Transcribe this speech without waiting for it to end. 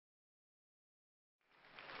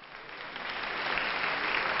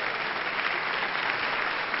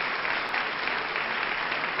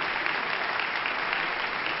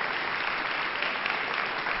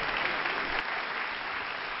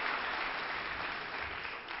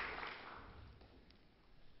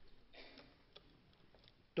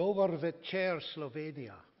Dober večer,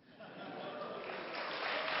 Slovenia.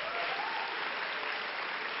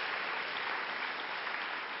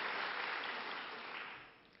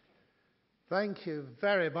 Thank you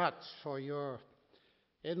very much for your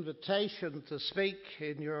invitation to speak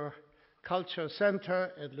in your culture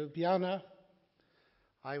center in Ljubljana.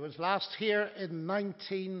 I was last here in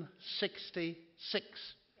 1966.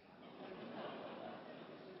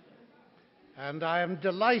 And I am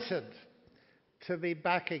delighted to be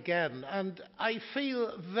back again. And I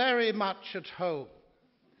feel very much at home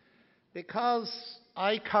because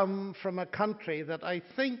I come from a country that I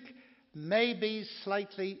think may be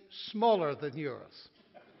slightly smaller than yours,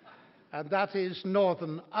 and that is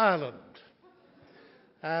Northern Ireland.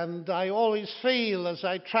 And I always feel as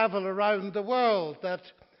I travel around the world that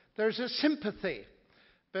there's a sympathy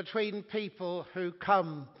between people who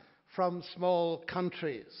come from small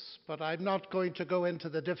countries. But I'm not going to go into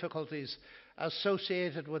the difficulties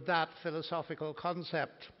associated with that philosophical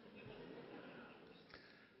concept.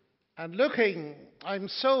 And looking, I'm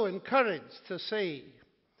so encouraged to see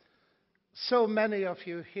so many of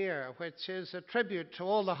you here, which is a tribute to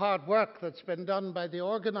all the hard work that's been done by the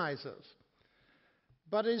organizers,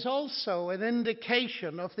 but is also an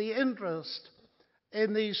indication of the interest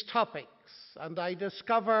in these topics. And I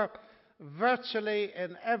discover virtually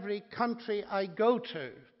in every country I go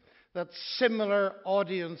to that similar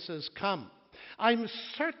audiences come. I'm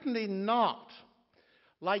certainly not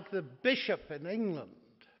like the bishop in England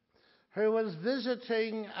who was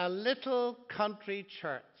visiting a little country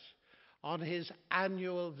church on his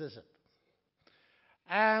annual visit.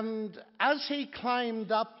 And as he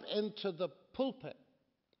climbed up into the pulpit,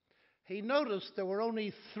 he noticed there were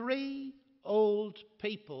only 3 old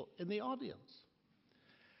people in the audience.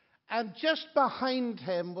 And just behind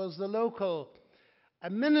him was the local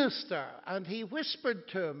minister, and he whispered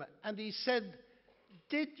to him, and he said,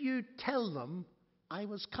 "Did you tell them I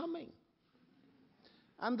was coming?"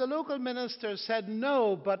 And the local minister said,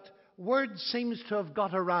 "No, but word seems to have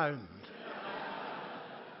got around."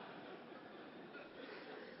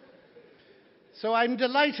 So I'm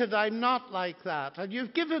delighted I'm not like that. And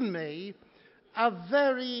you've given me a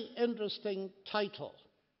very interesting title.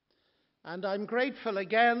 And I'm grateful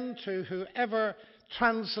again to whoever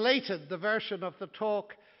translated the version of the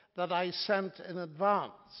talk that I sent in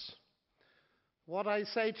advance. What I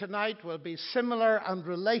say tonight will be similar and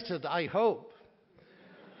related, I hope.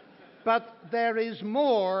 But there is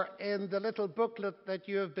more in the little booklet that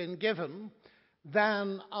you have been given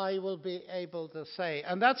than I will be able to say.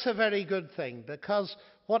 And that's a very good thing, because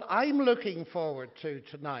what I'm looking forward to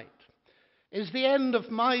tonight is the end of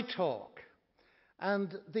my talk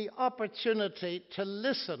and the opportunity to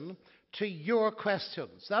listen to your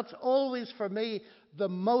questions. That's always, for me, the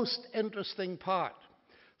most interesting part.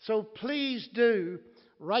 So please do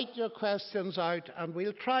write your questions out, and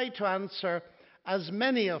we'll try to answer as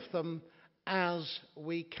many of them as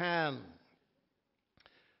we can.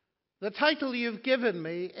 The title you've given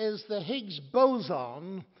me is The Higgs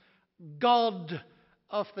Boson, God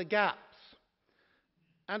of the Gaps.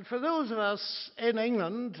 And for those of us in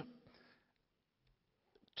England,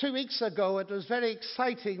 2 weeks ago it was very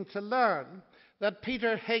exciting to learn that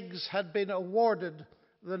Peter Higgs had been awarded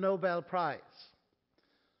the Nobel Prize.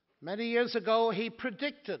 Many years ago he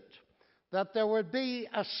predicted that there would be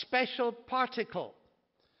a special particle.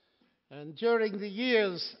 And during the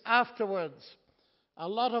years afterwards, a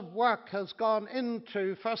lot of work has gone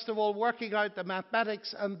into, first of all, working out the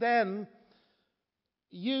mathematics, and then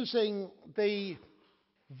using the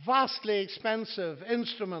vastly expensive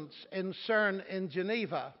instruments in CERN in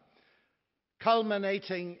Geneva,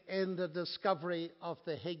 culminating in the discovery of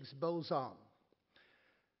the Higgs boson.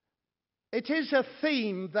 It is a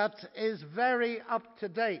theme that is very up to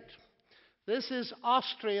date. This is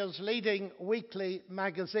Austria's leading weekly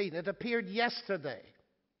magazine. It appeared yesterday,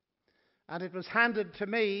 and it was handed to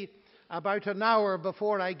me about an hour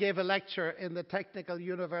before I gave a lecture in the Technical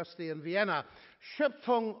University in Vienna.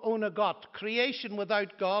 Schöpfung ohne Gott, creation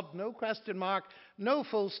without God, no question mark, no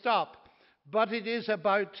full stop, but it is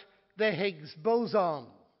about the Higgs boson.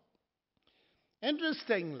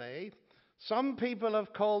 Interestingly, some people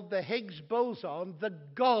have called the Higgs boson the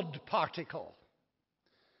God particle.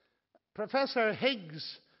 Professor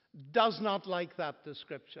Higgs does not like that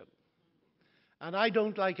description. And I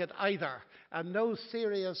don't like it either, and no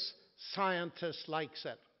serious scientist likes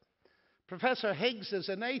it. Professor Higgs is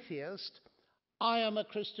an atheist. I am a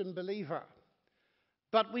Christian believer.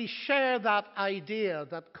 But we share that idea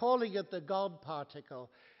that calling it the God particle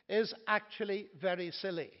is actually very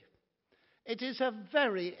silly. It is a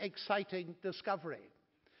very exciting discovery.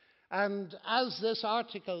 And as this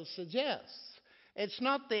article suggests, It's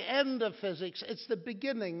not the end of physics, it's the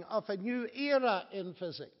beginning of a new era in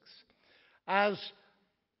physics. As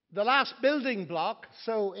the last building block,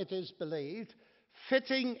 so it is believed,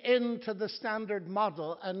 fitting into the standard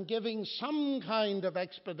model and giving some kind of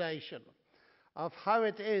explanation of how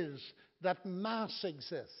it is that mass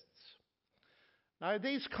exists. Now,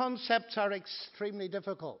 these concepts are extremely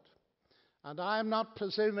difficult, and I am not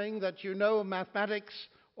presuming that you know mathematics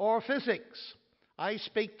or physics. I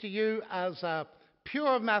speak to you as a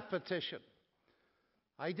pure mathematician.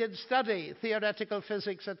 I did study theoretical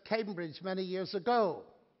physics at Cambridge many years ago.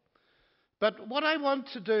 But what I want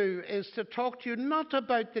to do is to talk to you not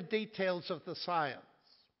about the details of the science,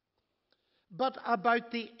 but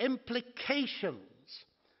about the implications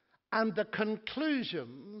and the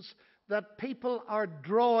conclusions that people are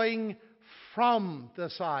drawing from the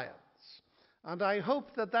science. And I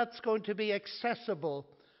hope that that's going to be accessible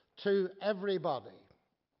to everybody.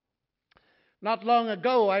 Not long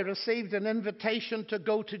ago, I received an invitation to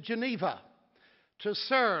go to Geneva, to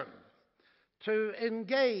CERN, to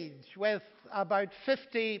engage with about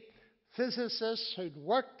 50 physicists who'd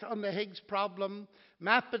worked on the Higgs problem,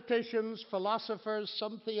 mathematicians, philosophers,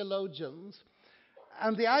 some theologians.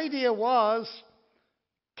 And the idea was,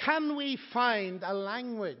 can we find a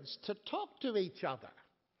language to talk to each other?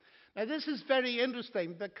 Now, this is very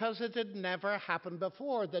interesting because it had never happened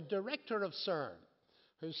before. The director of CERN,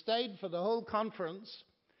 who stayed for the whole conference,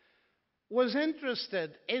 was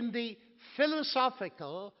interested in the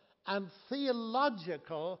philosophical and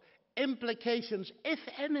theological implications, if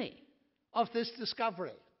any, of this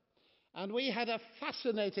discovery. And we had a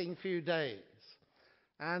fascinating few days.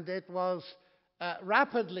 And it was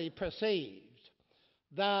rapidly perceived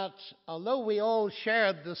that although we all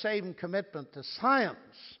shared the same commitment to science,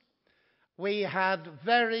 we had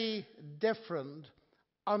very different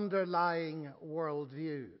underlying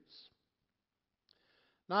worldviews.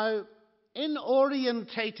 Now, in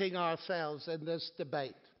orientating ourselves in this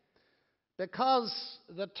debate, because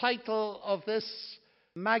the title of this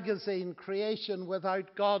magazine, Creation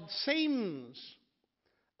Without God, seems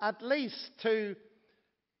at least to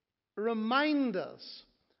remind us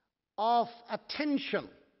of a tension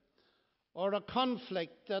or a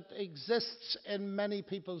conflict that exists in many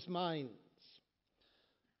people's minds.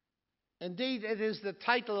 Indeed, it is the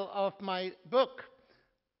title of my book,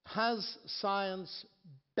 Has Science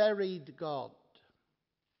Buried God?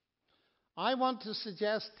 I want to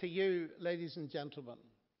suggest to you, ladies and gentlemen,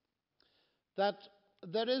 that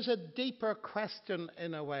there is a deeper question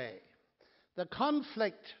in a way. The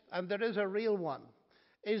conflict, and there is a real one,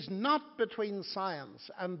 is not between science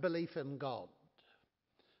and belief in God.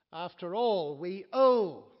 After all, we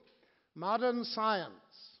owe modern science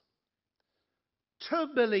to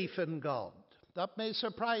belief in God. That may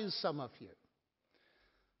surprise some of you.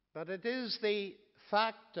 But it is the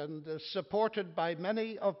fact, and is supported by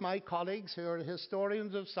many of my colleagues who are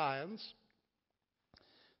historians of science,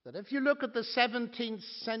 that if you look at the 17th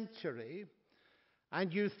century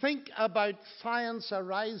and you think about science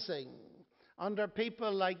arising under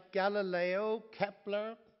people like Galileo,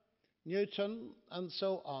 Kepler, Newton, and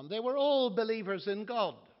so on, they were all believers in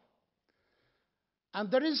God. And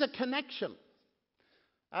there is a connection,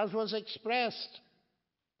 as was expressed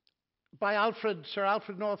by Sir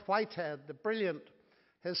Alfred North Whitehead, the brilliant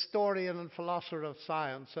historian and philosopher of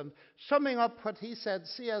science. And summing up what he said,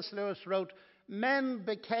 C.S. Lewis wrote, men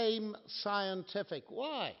became scientific.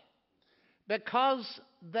 Why? Because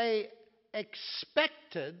they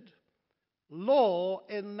expected law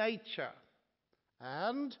in nature.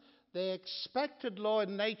 And they expected law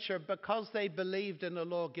in nature because they believed in a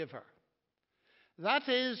lawgiver. That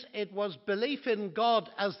is, it was belief in God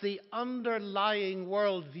as the underlying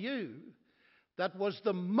worldview that was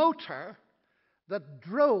the motor that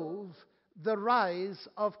drove the rise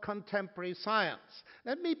of contemporary science.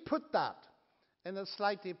 Let me put that in a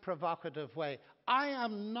slightly provocative way. I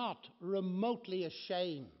am not remotely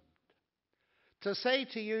ashamed to say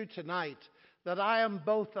to you tonight that I am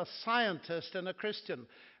both a scientist and a Christian,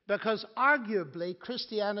 because arguably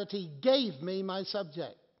Christianity gave me my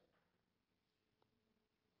subject.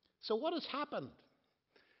 So what has happened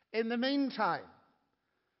in the meantime?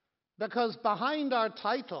 Because behind our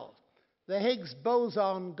title, the Higgs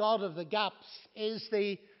boson, God of the gaps, is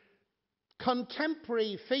the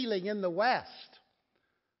contemporary feeling in the West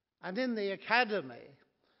and in the academy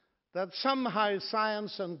that somehow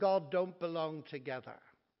science and God don't belong together.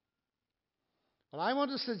 Well, I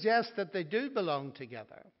want to suggest that they do belong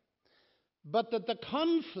together, but that the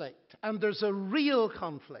conflict, and there's a real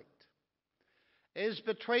conflict, is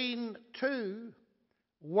between two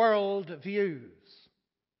world views.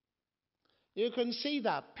 You can see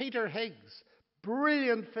that. Peter Higgs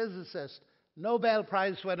brilliant physicist, Nobel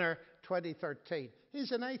Prize winner 2013.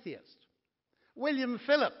 He's an atheist. William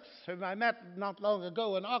Phillips, whom I met not long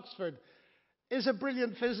ago in Oxford, is a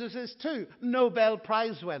brilliant physicist too, Nobel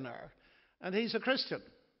Prize winner, and he's a Christian.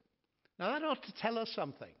 Now that ought to tell us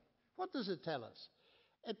something. What does it tell us?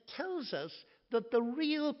 It tells us that the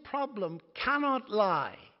real problem cannot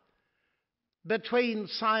lie between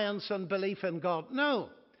science and belief in God. No.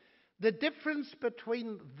 The difference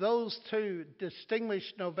between those two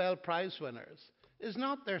distinguished Nobel Prize winners is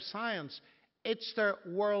not their science, it's their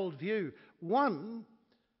worldview. One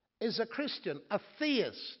is a Christian, a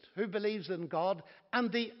theist who believes in God,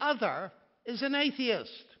 and the other is an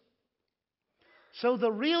atheist. So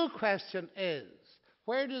the real question is,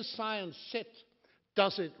 where does science sit?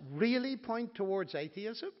 Does it really point towards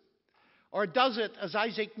atheism? Or does it, as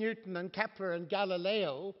Isaac Newton and Kepler and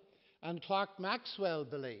Galileo and Clerk Maxwell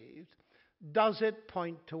believed, does it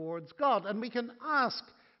point towards God? And we can ask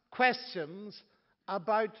questions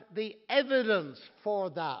about the evidence for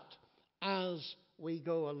that as we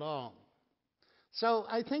go along. So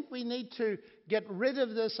I think we need to get rid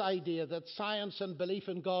of this idea that science and belief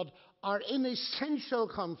in God are in essential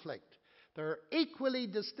conflict. There are equally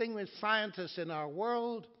distinguished scientists in our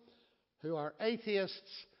world who are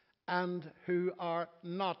atheists and who are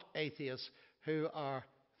not atheists, who are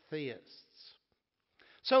theists.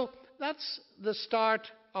 So that's the start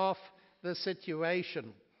of the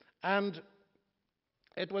situation. And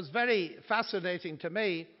it was very fascinating to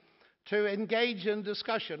me to engage in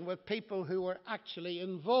discussion with people who were actually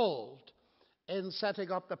involved in setting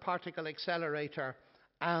up the particle accelerator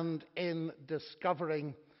and in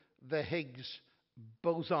discovering the Higgs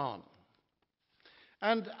boson.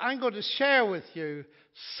 And I'm going to share with you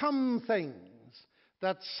some things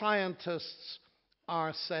that scientists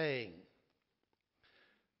are saying.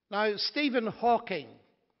 Now, Stephen Hawking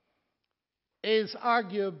is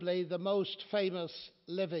arguably the most famous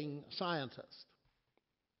living scientist.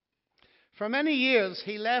 For many years,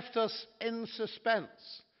 he left us in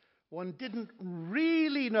suspense. One didn't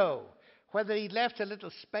really know whether he left a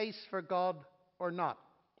little space for God or not,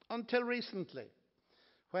 until recently,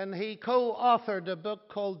 when he co-authored a book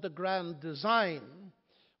called The Grand Design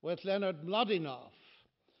with Leonard Mlodinow,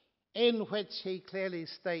 in which he clearly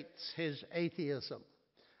states his atheism.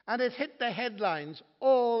 And it hit the headlines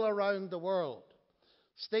all around the world.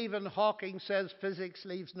 Stephen Hawking says physics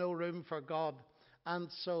leaves no room for God, and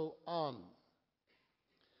so on.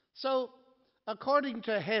 So, according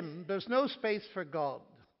to him, there's no space for God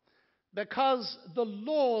because the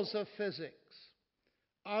laws of physics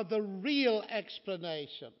are the real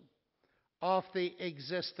explanation of the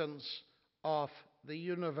existence of the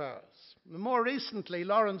universe. More recently,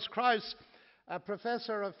 Lawrence Kraussom, a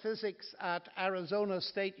professor of physics at Arizona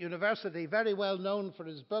State University, very well known for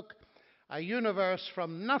his book, A Universe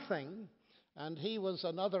from Nothing, and he was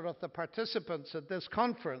another of the participants at this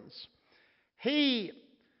conference.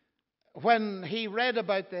 When he read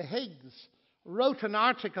about the Higgs, wrote an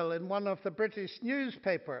article in one of the British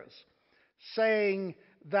newspapers saying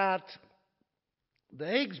that the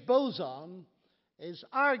Higgs boson is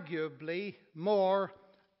arguably more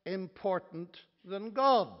important than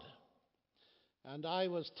God. And I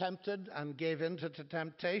was tempted and gave in to the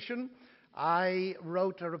temptation. I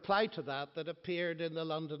wrote a reply to that appeared in the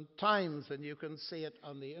London Times, and you can see it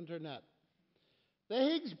on the internet. The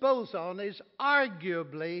Higgs boson is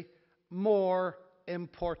arguably more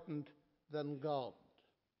important than God.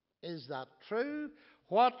 Is that true?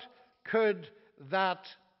 What could that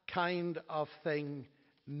kind of thing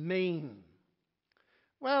mean?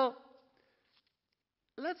 Well,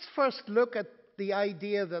 let's first look at the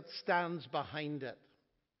idea that stands behind it.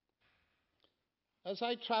 As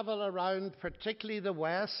I travel around, particularly the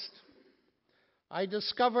West, I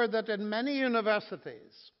discover that in many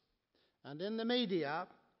universities and in the media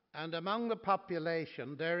and among the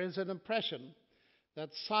population, there is an impression that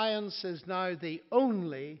science is now the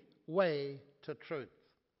only way to truth.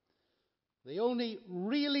 The only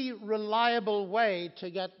really reliable way to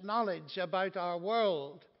get knowledge about our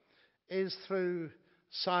world is through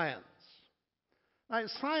science. Now,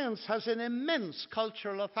 science has an immense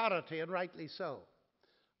cultural authority, and rightly so.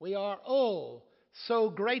 We are all so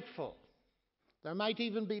grateful. There might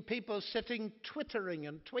even be people sitting twittering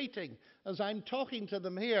and tweeting as I'm talking to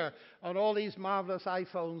them here on all these marvelous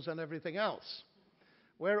iPhones and everything else.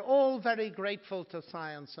 We're all very grateful to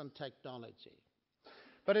science and technology.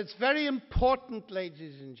 But it's very important,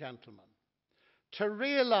 ladies and gentlemen, to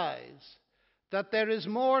realize that there is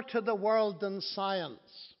more to the world than science.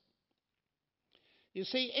 You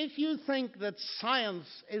see, if you think that science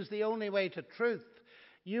is the only way to truth,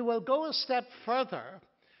 you will go a step further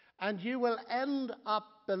And you will end up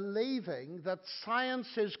believing that science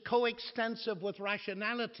is coextensive with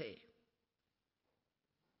rationality.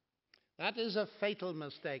 That is a fatal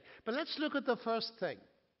mistake. But let's look at the first thing.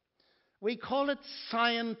 We call it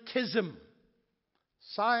scientism.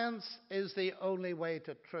 Science is the only way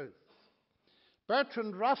to truth.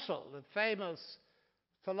 Bertrand Russell, the famous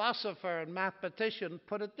philosopher and mathematician,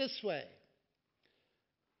 put it this way.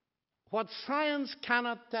 What science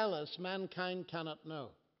cannot tell us, mankind cannot know.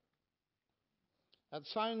 That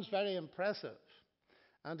sounds very impressive.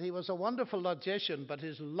 And he was a wonderful logician, but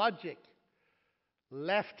his logic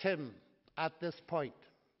left him at this point.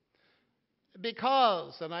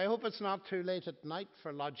 Because, and I hope it's not too late at night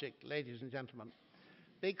for logic, ladies and gentlemen,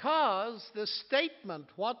 because the statement,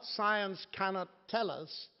 what science cannot tell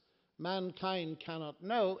us, mankind cannot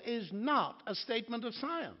know, is not a statement of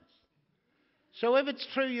science. So if it's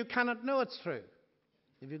true, you cannot know it's true.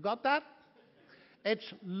 Have you got that?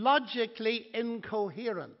 It's logically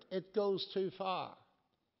incoherent. It goes too far.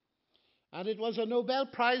 And it was a Nobel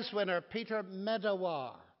Prize winner, Peter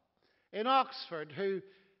Medawar, in Oxford, who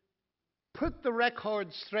put the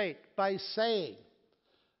record straight by saying,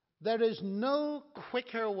 there is no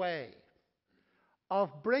quicker way of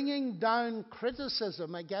bringing down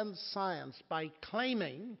criticism against science by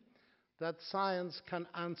claiming that science can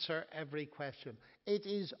answer every question. It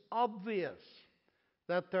is obvious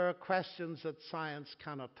that there are questions that science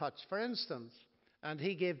cannot touch. For instance, and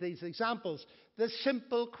he gave these examples, the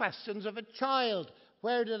simple questions of a child.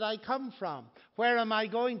 Where did I come from? Where am I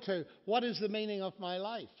going to? What is the meaning of my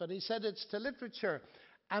life? And he said it's to literature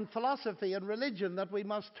and philosophy and religion that we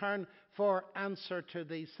must turn for answer to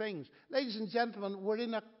these things. Ladies and gentlemen, we're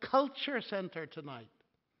in a culture center tonight.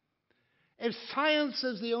 If science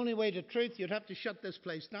is the only way to truth, you'd have to shut this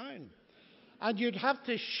place down. And you'd have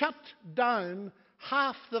to shut down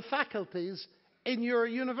half the faculties in your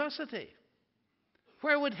university.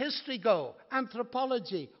 Where would history go?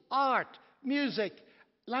 Anthropology, art, music,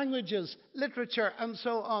 languages, literature, and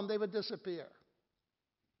so on. They would disappear.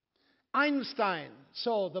 Einstein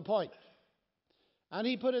saw the point. And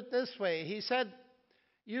he put it this way. He said,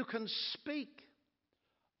 you can speak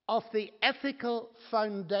of the ethical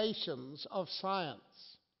foundations of science,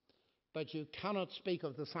 but you cannot speak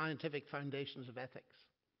of the scientific foundations of ethics.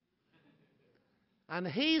 And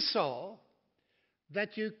he saw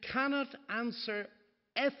that you cannot answer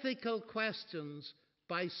ethical questions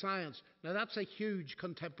by science. Now, that's a huge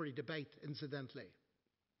contemporary debate, incidentally.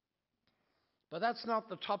 But that's not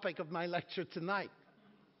the topic of my lecture tonight.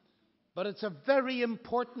 But it's a very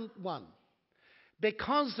important one,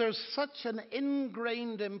 because there's such an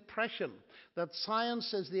ingrained impression that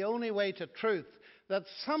science is the only way to truth, that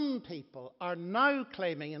some people are now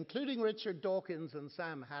claiming, including Richard Dawkins and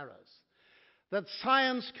Sam Harris, that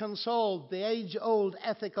science can solve the age-old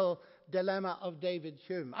ethical dilemma of David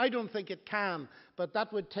Hume. I don't think it can, but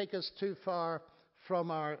that would take us too far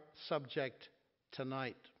from our subject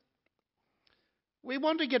tonight. We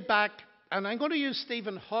want to get back, and I'm going to use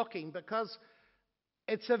Stephen Hawking because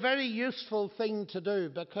it's a very useful thing to do,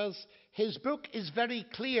 because his book is very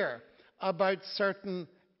clear about certain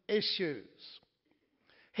issues.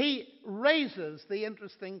 He raises the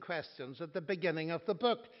interesting questions at the beginning of the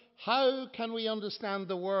book. How can we understand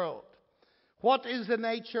the world? What is the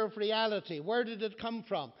nature of reality? Where did it come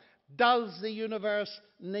from? Does the universe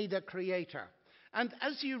need a creator? And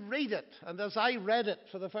as you read it, and as I read it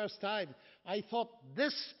for the first time, I thought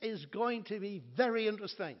this is going to be very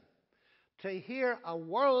interesting, to hear a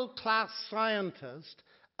world-class scientist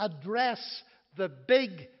address the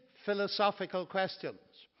big philosophical questions.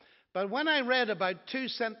 But when I read about 2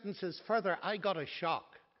 sentences further, I got a shock.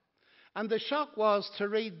 And the shock was to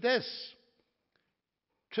read this.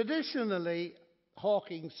 Traditionally,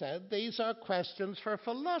 Hawking said, these are questions for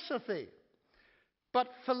philosophy. But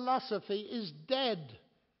philosophy is dead.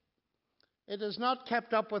 It has not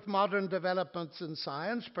kept up with modern developments in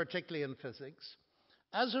science, particularly in physics.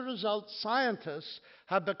 As a result, scientists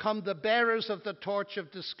have become the bearers of the torch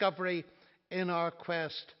of discovery in our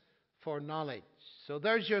quest for knowledge. So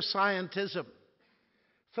there's your scientism.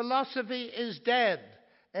 Philosophy is dead,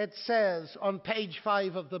 it says on page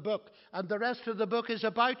 5 of the book, and the rest of the book is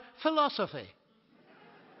about philosophy.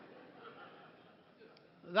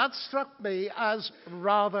 That struck me as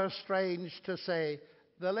rather strange, to say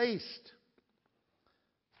the least.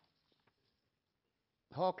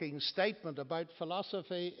 Hawking's statement about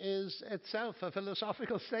philosophy is itself a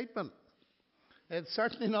philosophical statement. It's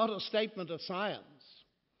certainly not a statement of science.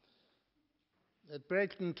 It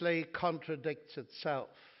blatantly contradicts itself.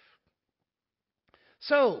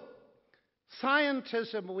 So,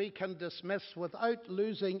 Scientism we can dismiss without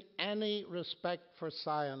losing any respect for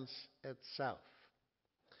science itself.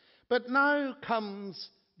 But now comes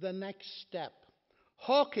the next step,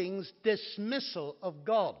 Hawking's dismissal of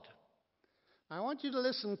God. I want you to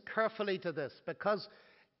listen carefully to this because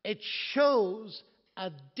it shows a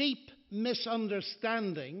deep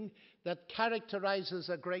misunderstanding that characterizes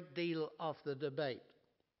a great deal of the debate.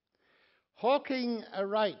 Hawking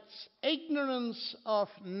writes, ignorance of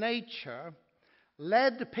nature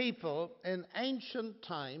led people in ancient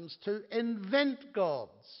times to invent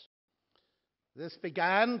gods. This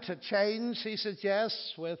began to change, he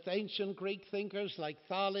suggests, with ancient Greek thinkers like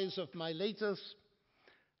Thales of Miletus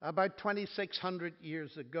about 2,600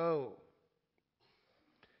 years ago.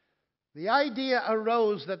 The idea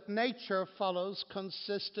arose that nature follows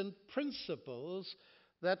consistent principles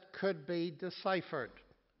that could be deciphered.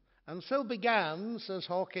 And so began, says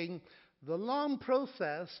Hawking, the long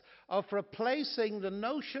process of replacing the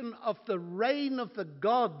notion of the reign of the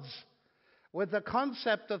gods with the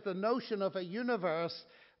concept of the notion of a universe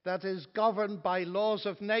that is governed by laws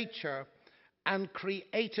of nature and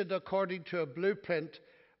created according to a blueprint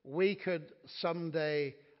we could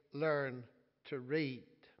someday learn to read.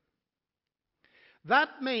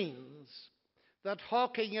 That means that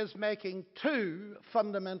Hawking is making two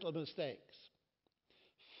fundamental mistakes.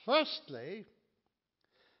 Firstly,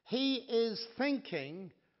 he is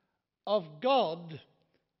thinking of God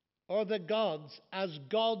or the gods as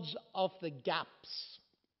gods of the gaps.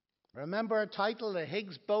 Remember our title, the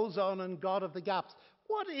Higgs boson and God of the gaps.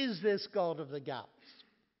 What is this God of the gaps?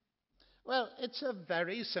 Well, it's a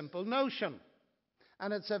very simple notion,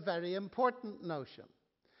 and it's a very important notion.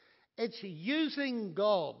 It's using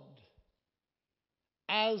God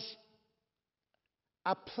as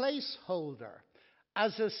a placeholder,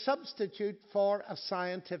 as a substitute for a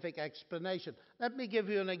scientific explanation. Let me give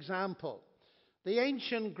you an example. The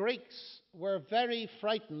ancient Greeks were very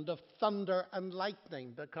frightened of thunder and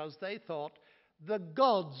lightning because they thought the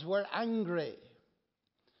gods were angry.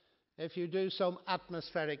 If you do some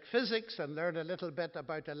atmospheric physics and learn a little bit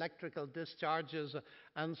about electrical discharges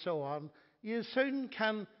and so on, you soon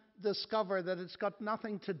can discover that it's got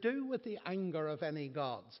nothing to do with the anger of any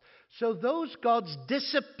gods. So those gods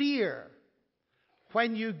disappear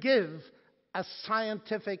when you give a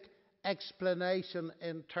scientific explanation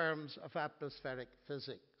in terms of atmospheric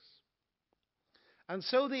physics. And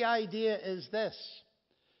so the idea is this,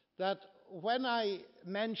 that when I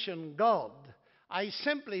mention God, I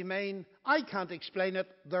simply mean I can't explain it,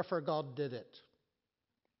 therefore God did it.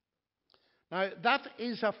 Now, that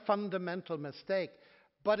is a fundamental mistake,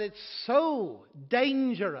 but it's so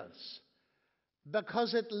dangerous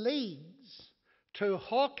because it leads to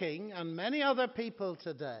Hawking and many other people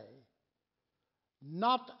today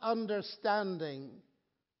not understanding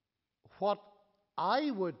what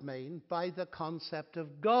I would mean by the concept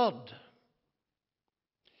of God.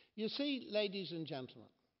 You see, ladies and gentlemen,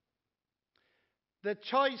 the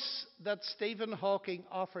choice that Stephen Hawking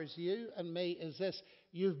offers you and me is this.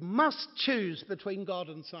 You must choose between God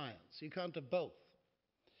and science. You can't have both.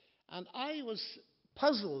 And I was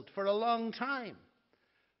puzzled for a long time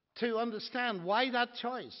to understand why that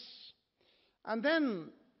choice. And then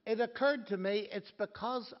it occurred to me it's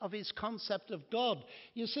because of his concept of God.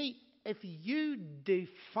 You see, if you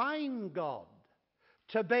define God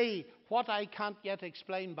to be what I can't yet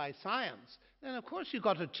explain by science, then of course you've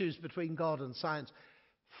got to choose between God and science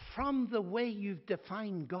from the way you've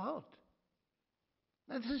defined God.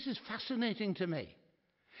 Now, this is fascinating to me.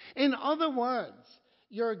 In other words,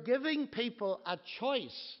 you're giving people a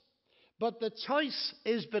choice, but the choice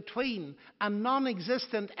is between a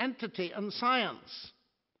non-existent entity and science.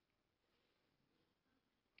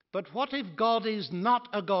 But what if God is not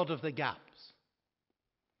a God of the gaps,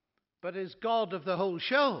 but is God of the whole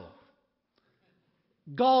show?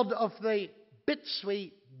 God of the bits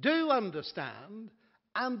we do understand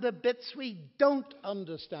and the bits we don't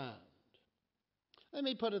understand. Let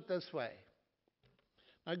me put it this way.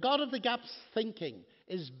 Now, God of the gaps thinking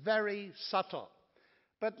is very subtle.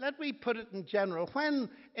 But let me put it in general. When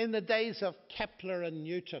in the days of Kepler and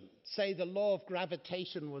Newton, say the law of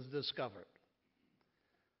gravitation was discovered,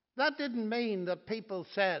 that didn't mean that people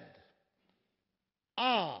said,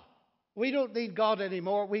 we don't need God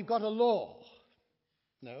anymore, we've got a law.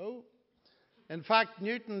 No. In fact,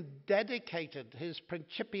 Newton dedicated his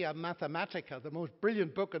Principia Mathematica, the most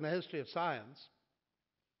brilliant book in the history of science,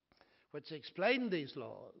 which explained these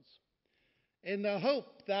laws, in the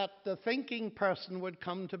hope that the thinking person would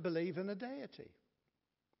come to believe in a deity.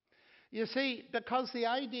 You see, because the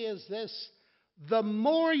idea is this, the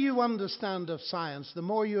more you understand of science, the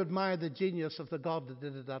more you admire the genius of the God that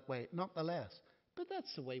did it that way, not the less. But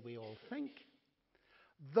that's the way we all think.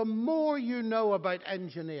 The more you know about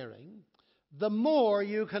engineering, the more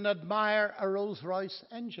you can admire a Rolls-Royce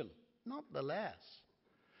engine, not the less.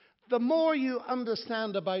 The more you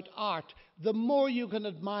understand about art, the more you can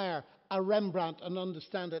admire a Rembrandt and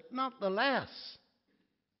understand it, not the less.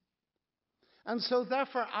 And so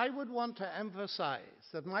therefore I would want to emphasize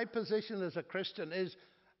that my position as a Christian is,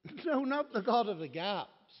 no, not the God of the gaps.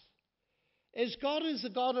 God is the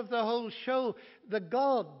God of the whole show, the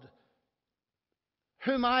God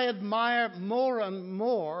whom I admire more and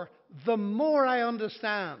more, the more I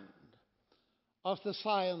understand of the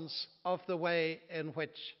science of the way in which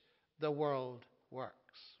the world works.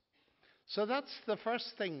 So that's the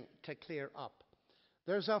first thing to clear up.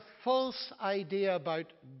 There's a false idea about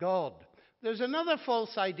God. There's another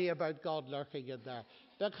false idea about God lurking in there,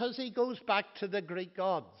 because he goes back to the Greek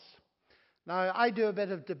gods. Now, I do a bit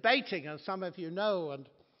of debating, as some of you know, and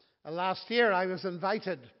last year I was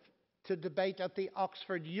invited to debate at the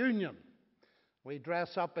Oxford Union. We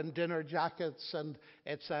dress up in dinner jackets, and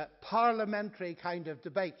it's a parliamentary kind of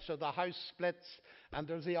debate. So the House splits, and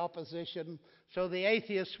there's the opposition. So the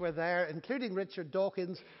atheists were there, including Richard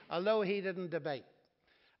Dawkins, although he didn't debate.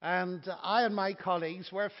 And I and my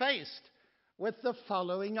colleagues were faced with the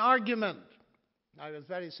following argument. I was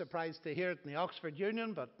very surprised to hear it in the Oxford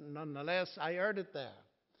Union, but nonetheless, I heard it there.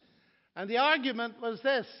 And the argument was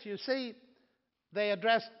this. You see, they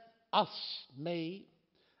addressed us, me,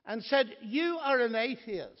 and said, you are an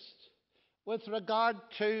atheist with regard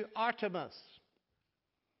to Artemis.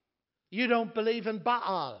 You don't believe in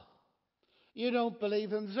Baal. You don't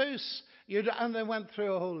believe in Zeus. And they went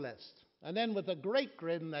through a whole list. And then with a great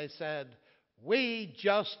grin, they said, we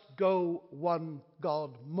just go one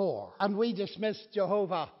God more. And we dismissed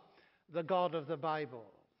Jehovah, the God of the Bible.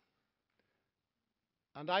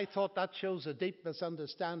 And I thought that shows a deep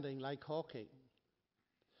misunderstanding, like Hawking.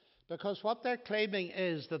 Because what they're claiming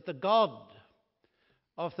is that the God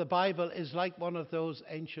of the Bible is like one of those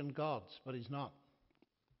ancient gods, but he's not.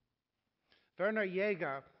 Werner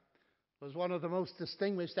Jaeger was one of the most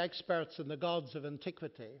distinguished experts in the gods of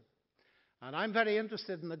antiquity. And I'm very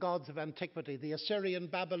interested in the gods of antiquity, the Assyrian,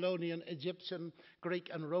 Babylonian, Egyptian, Greek,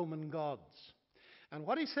 and Roman gods. And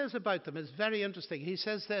what he says about them is very interesting. He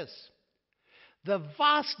says this: the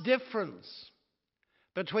vast difference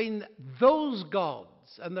between those gods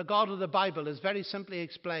and the God of the Bible is very simply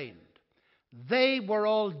explained. They were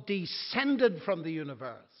all descended from the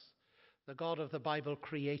universe. The God of the Bible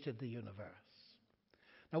created the universe.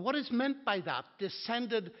 Now, what is meant by that,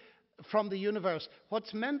 descended from the universe?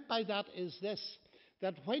 What's meant by that is this,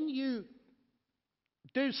 that when you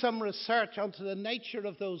do some research onto the nature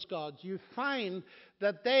of those gods, you find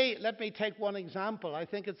that they, let me take one example, I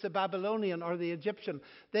think it's the Babylonian or the Egyptian,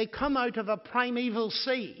 they come out of a primeval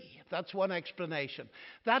sea. That's one explanation.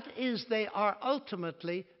 That is, they are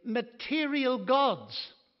ultimately material gods.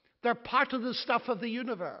 They're part of the stuff of the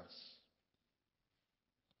universe.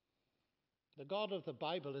 The God of the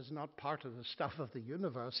Bible is not part of the stuff of the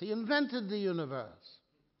universe. He invented the universe.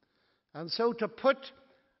 And so to put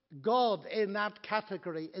God in that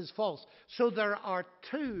category is false. So there are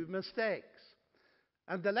two mistakes.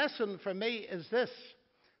 And the lesson for me is this,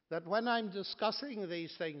 that when I'm discussing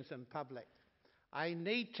these things in public, I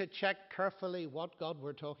need to check carefully what God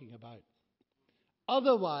we're talking about.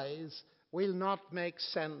 Otherwise, we'll not make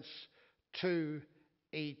sense to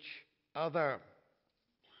each other.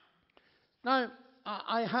 Now,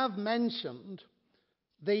 I have mentioned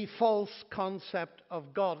the false concept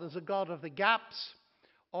of God as a God of the gaps,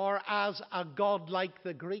 or as a God like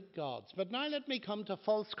the Greek gods. But now let me come to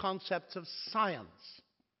false concepts of science.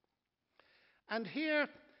 And here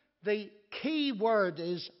the key word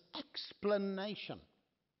is explanation.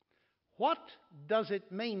 What does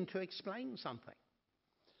it mean to explain something?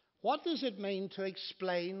 What does it mean to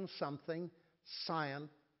explain something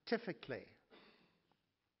scientifically?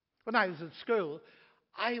 When I was at school,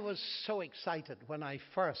 I was so excited when I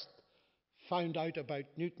first found out about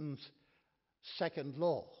Newton's second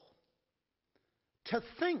law. To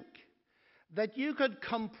think that you could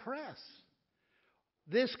compress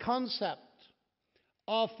this concept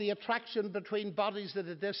of the attraction between bodies at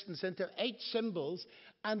a distance into 8 symbols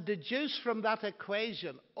and deduce from that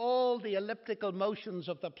equation all the elliptical motions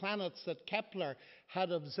of the planets that Kepler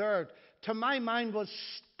had observed, to my mind was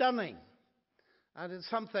stunning. And it's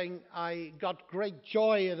something I got great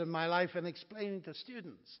joy in my life in explaining to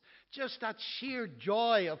students. Just that sheer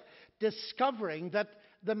joy of discovering that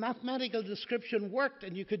the mathematical description worked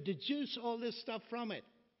and you could deduce all this stuff from it.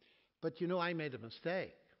 But you know, I made a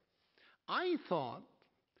mistake. I thought,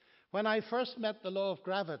 when I first met the law of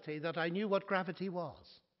gravity, that I knew what gravity was.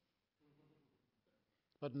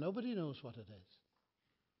 But nobody knows what it is.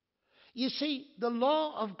 You see, the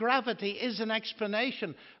law of gravity is an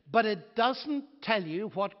explanation, but it doesn't tell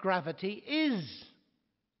you what gravity is.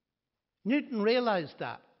 Newton realized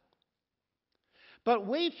that. But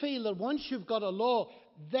we feel that once you've got a law,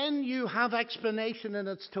 then you have explanation in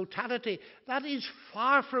its totality. That is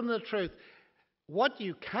far from the truth. What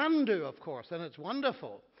you can do, of course, and it's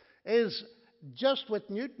wonderful, is just with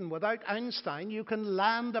Newton, without Einstein, you can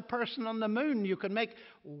land a person on the moon. You can make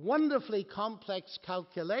wonderfully complex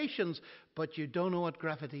calculations, but you don't know what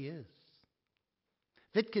gravity is.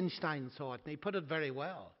 Wittgenstein saw it, and he put it very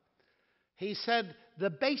well. He said, the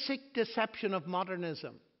basic deception of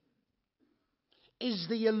modernism is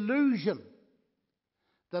the illusion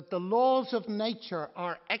that the laws of nature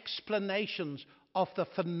are explanations of the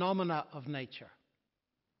phenomena of nature.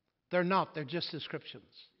 They're not, they're just descriptions.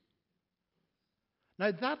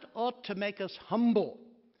 Now that ought to make us humble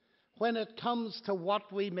when it comes to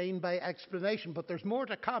what we mean by explanation, but there's more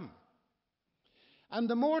to come. And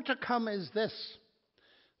the more to come is this,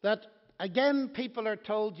 that again people are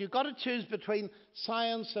told you've got to choose between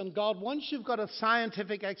science and God. Once you've got a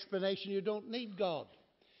scientific explanation, you don't need God.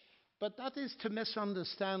 But that is to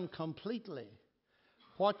misunderstand completely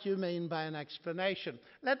what you mean by an explanation.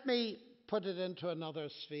 Let me put it into another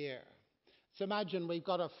sphere. So imagine we've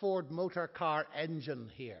got a Ford motor car engine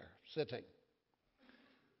here sitting.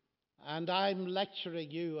 And I'm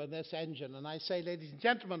lecturing you on this engine. And I say, ladies and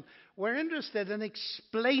gentlemen, we're interested in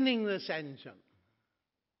explaining this engine.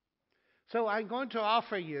 So I'm going to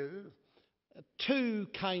offer you two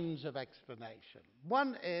kinds of explanation.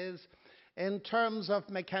 One is in terms of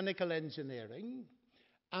mechanical engineering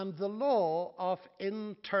and the law of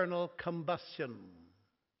internal combustion.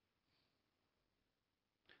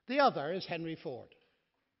 The other is Henry Ford.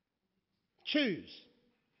 Choose.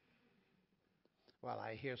 Well,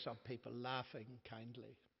 I hear some people laughing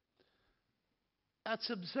kindly. That's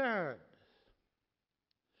absurd.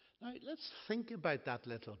 Now, let's think about that a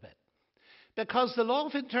little bit. Because the law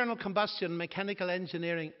of internal combustion, mechanical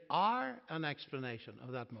engineering are an explanation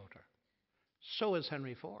of that motor. So is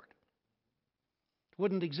Henry Ford.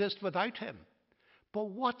 Wouldn't exist without him. But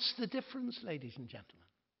what's the difference, ladies and gentlemen?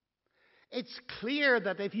 It's clear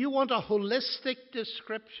that if you want a holistic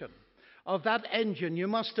description of that engine, you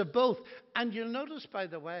must have both. And you'll notice, by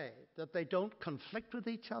the way, that they don't conflict with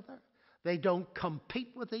each other. They don't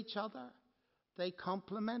compete with each other. They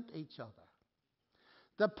complement each other.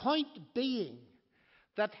 The point being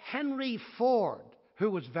that Henry Ford,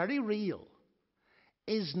 who was very real,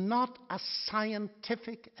 is not a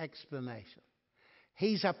scientific explanation.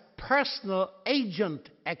 He's a personal agent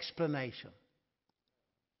explanation.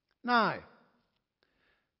 Now,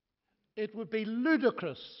 it would be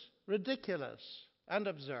ludicrous, ridiculous, and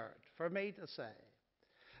absurd for me to say,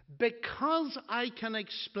 because I can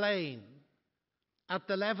explain at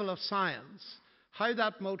the level of science how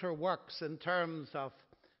that motor works in terms of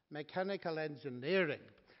mechanical engineering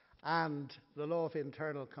and the law of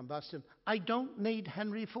internal combustion, I don't need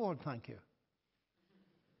Henry Ford, thank you.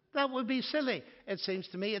 That would be silly. It seems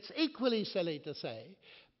to me it's equally silly to say,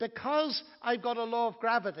 because I've got a law of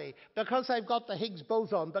gravity, because I've got the Higgs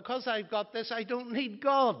boson, because I've got this, I don't need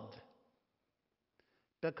God.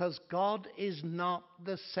 Because God is not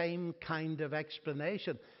the same kind of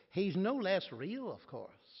explanation. He's no less real, of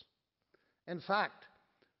course. In fact,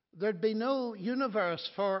 there'd be no universe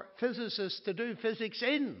for physicists to do physics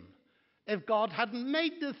in if God hadn't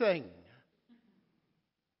made the thing.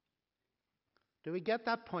 Do we get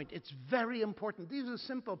that point? It's very important. These are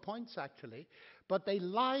simple points, actually, but they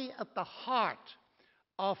lie at the heart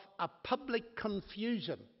of a public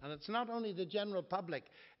confusion. And it's not only the general public,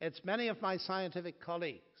 it's many of my scientific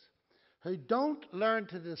colleagues who don't learn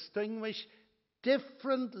to distinguish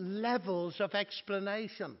different levels of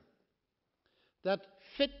explanation that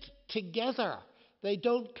fit together. They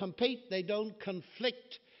don't compete, they don't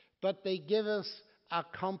conflict, but they give us a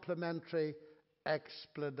complementary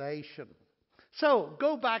explanation. So,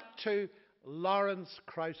 go back to Lawrence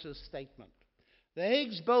Kraus's statement. The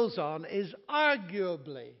Higgs boson is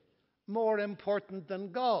arguably more important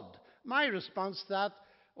than God. My response to that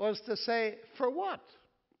was to say, for what?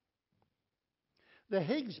 The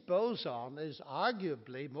Higgs boson is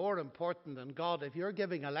arguably more important than God if you're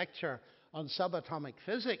giving a lecture on subatomic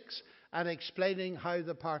physics and explaining how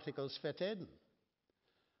the particles fit in.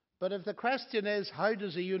 But if the question is, how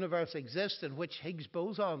does a universe exist in which Higgs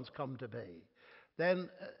bosons come to be, then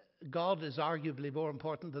God is arguably more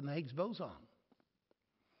important than the Higgs boson.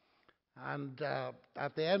 And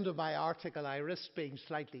at the end of my article, I risked being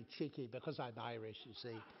slightly cheeky because I'm Irish, you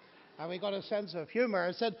see. And we got a sense of humor.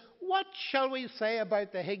 I said, what shall we say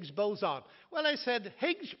about the Higgs boson? Well, I said,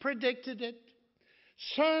 Higgs predicted it.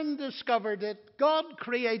 CERN discovered it. God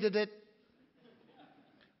created it.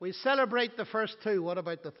 We celebrate the first two. What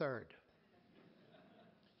about the third?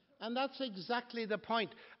 And that's exactly the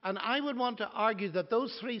point. And I would want to argue that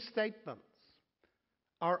those three statements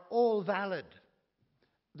are all valid.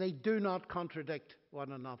 They do not contradict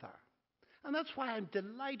one another. And that's why I'm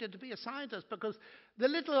delighted to be a scientist, because the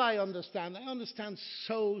little I understand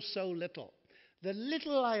so little. The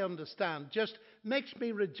little I understand just makes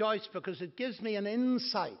me rejoice because it gives me an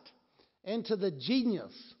insight into the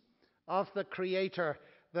genius of the Creator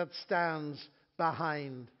that stands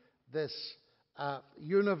behind this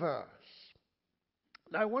universe.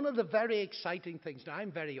 Now, one of the very exciting things, now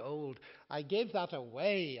I'm very old, I gave that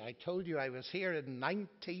away. I told you I was here in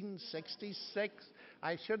 1966.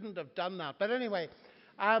 I shouldn't have done that. But anyway,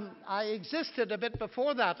 I existed a bit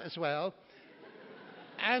before that as well.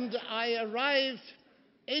 And I arrived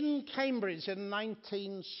in Cambridge in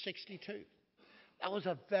 1962. That was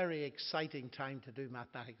a very exciting time to do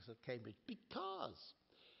mathematics at Cambridge, because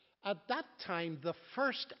at that time the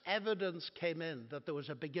first evidence came in that there was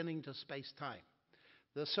a beginning to space-time.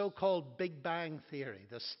 The so-called Big Bang theory,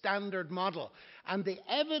 the standard model. And the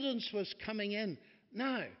evidence was coming in.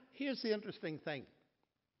 Now, here's the interesting thing.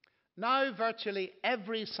 Now virtually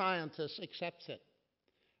every scientist accepts it.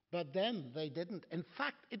 But then they didn't. In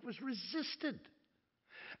fact, it was resisted.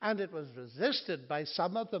 And it was resisted by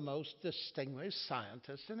some of the most distinguished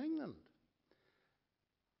scientists in England.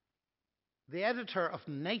 The editor of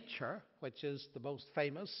Nature, which is the most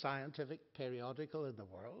famous scientific periodical in the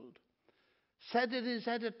world, said in his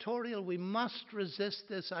editorial, we must resist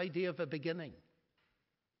this idea of a beginning.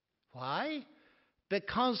 Why?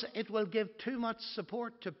 Because it will give too much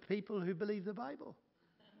support to people who believe the Bible.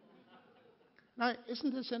 Now,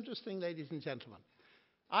 isn't this interesting, ladies and gentlemen?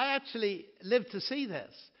 I actually lived to see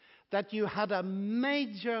this, that you had a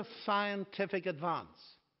major scientific advance,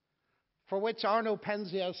 for which Arno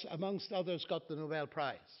Penzias, amongst others, got the Nobel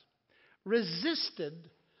Prize, resisted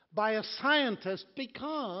by a scientist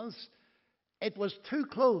because it was too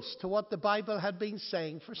close to what the Bible had been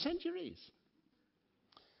saying for centuries.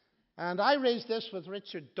 And I raised this with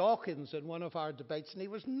Richard Dawkins in one of our debates, and he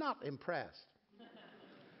was not impressed.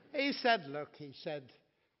 He said, look, he said,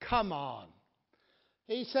 come on.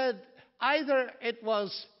 He said, either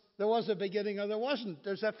there was a beginning or there wasn't.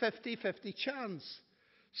 There's a 50-50 chance.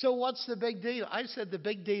 So what's the big deal? I said, the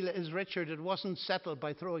big deal is, Richard, it wasn't settled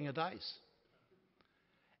by throwing a dice.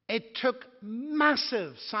 It took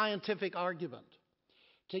massive scientific argument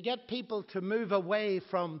to get people to move away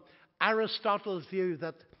from Aristotle's view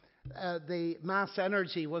that the mass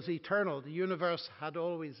energy was eternal, the universe had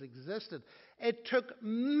always existed. It took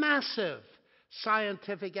massive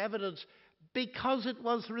scientific evidence because it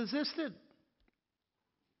was resisted.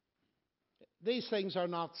 These things are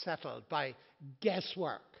not settled by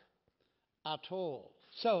guesswork at all.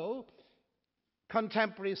 So,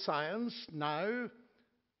 contemporary science now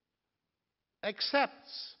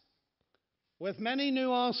accepts, with many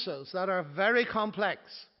nuances that are very complex,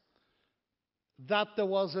 that there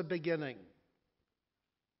was a beginning.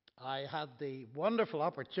 I had the wonderful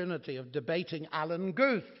opportunity of debating Alan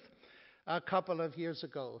Guth a couple of years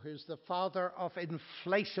ago, who's the father of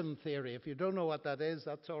inflation theory. If you don't know what that is,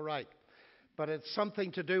 that's all right. But it's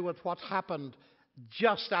something to do with what happened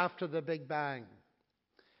just after the Big Bang.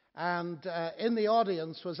 And in the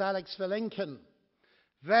audience was Alex Vilenkin,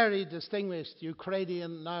 very distinguished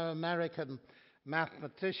Ukrainian, now American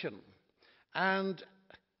mathematician. And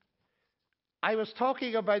I was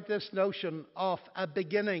talking about this notion of a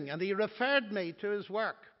beginning, and he referred me to his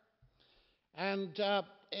work. And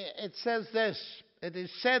it says this: it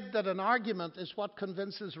is said that an argument is what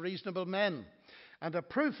convinces reasonable men, and a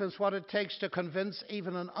proof is what it takes to convince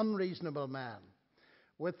even an unreasonable man.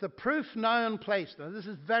 With the proof now in place, now this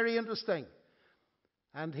is very interesting,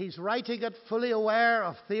 and he's writing it fully aware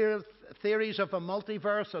of theories of a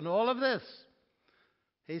multiverse and all of this.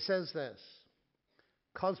 He says this: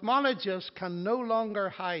 cosmologists can no longer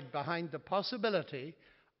hide behind the possibility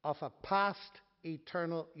of a past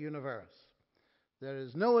eternal universe. There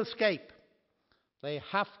is no escape. They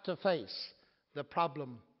have to face the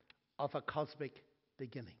problem of a cosmic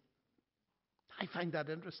beginning. I find that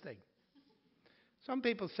interesting. Some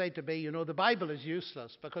people say to me, you know, the Bible is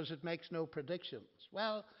useless because it makes no predictions.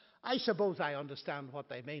 Well, I suppose I understand what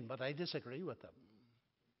they mean, but I disagree with them.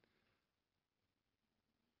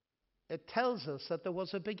 It tells us that there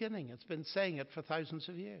was a beginning. It's been saying it for thousands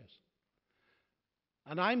of years.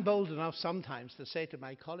 And I'm bold enough sometimes to say to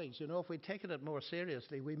my colleagues, you know, if we'd taken it more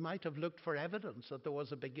seriously, we might have looked for evidence that there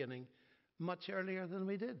was a beginning much earlier than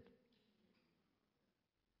we did.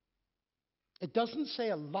 It doesn't say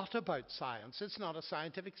a lot about science. It's not a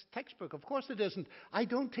scientific textbook. Of course it isn't. I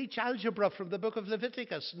don't teach algebra from the book of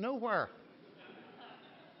Leviticus. Nowhere.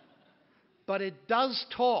 But it does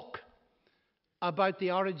talk about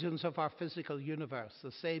the origins of our physical universe,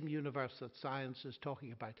 the same universe that science is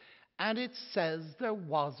talking about. And it says there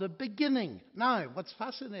was a beginning. Now, what's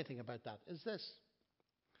fascinating about that is this.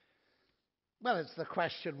 Well, it's the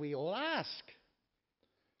question we all ask.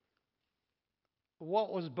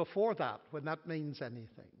 What was before that, when that means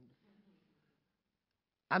anything?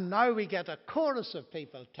 And now we get a chorus of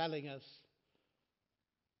people telling us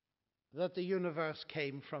that the universe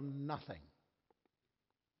came from nothing.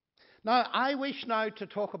 Now, I wish now to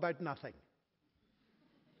talk about nothing.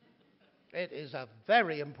 It is a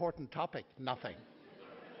very important topic, nothing.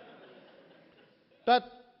 But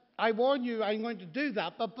I warn you, I'm going to do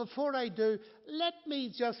that. But before I do, let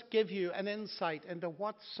me just give you an insight into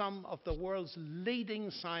what some of the world's leading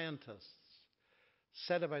scientists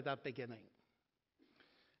said about that beginning.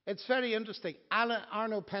 It's very interesting.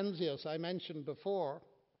 Arno Penzias, I mentioned before,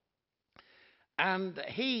 and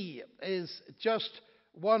he is just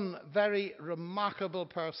one very remarkable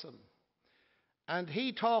person. And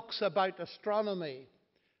he talks about astronomy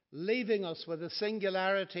leaving us with a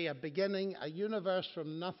singularity, a beginning, a universe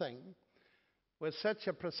from nothing, with such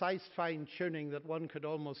a precise fine-tuning that one could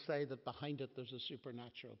almost say that behind it there's a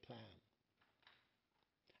supernatural plan.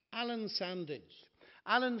 Alan Sandage.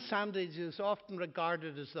 Alan Sandage is often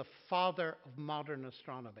regarded as the father of modern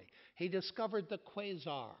astronomy. He discovered the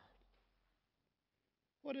quasar.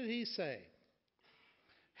 What did he say?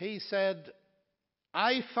 He said,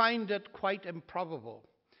 I find it quite improbable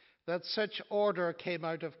that such order came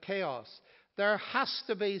out of chaos. There has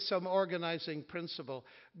to be some organizing principle.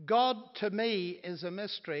 God, to me, is a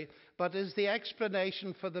mystery, but is the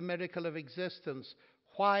explanation for the miracle of existence,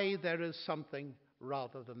 why there is something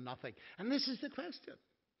rather than nothing. And this is the question.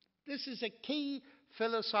 This is a key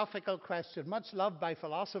philosophical question, much loved by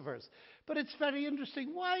philosophers. But it's very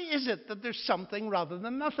interesting. Why is it that there's something rather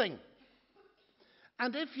than nothing?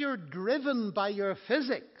 And if you're driven by your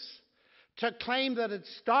physics to claim that it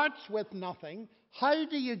starts with nothing, how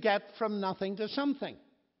do you get from nothing to something?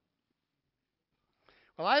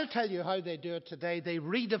 Well, I'll tell you how they do it today. They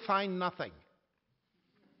redefine nothing.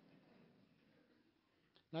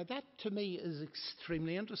 Now, that to me is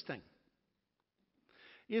extremely interesting.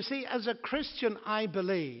 You see, as a Christian, I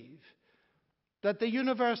believe that the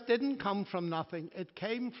universe didn't come from nothing. It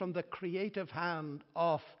came from the creative hand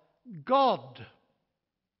of God.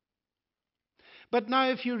 But now,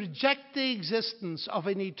 if you reject the existence of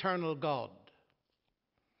an eternal God,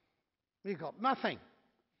 we've got nothing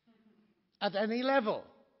at any level.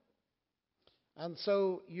 And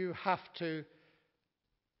so you have to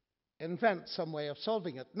invent some way of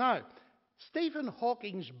solving it. Now, Stephen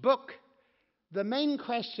Hawking's book, the main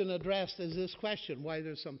question addressed is this question, why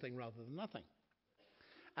there's something rather than nothing.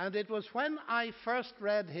 And it was when I first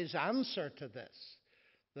read his answer to this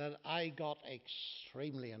that I got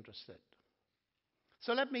extremely interested.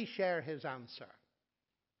 So let me share his answer.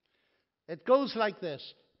 It goes like this.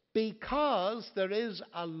 Because there is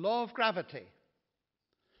a law of gravity,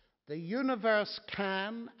 the universe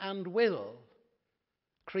can and will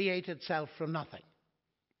create itself from nothing.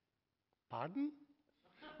 Pardon?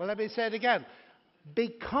 Well, let me say it again.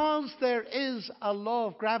 Because there is a law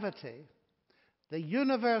of gravity, the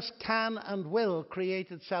universe can and will create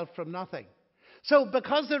itself from nothing. So,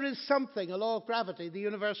 because there is something, a law of gravity, the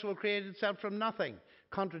universe will create itself from nothing.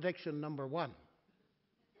 Contradiction number one.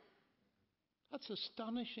 That's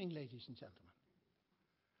astonishing, ladies and gentlemen.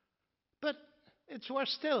 But it's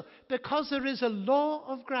worse still. Because there is a law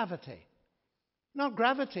of gravity. Not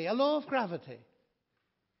gravity, a law of gravity.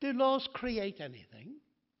 Do laws create anything?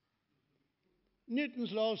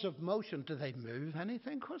 Newton's laws of motion, do they move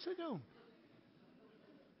anything? Of course they don't.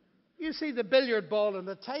 You see the billiard ball on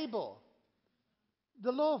the table.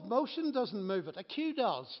 The law of motion doesn't move it. A cue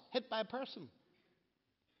does, hit by a person.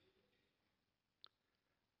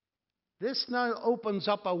 This now opens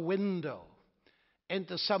up a window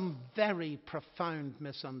into some very profound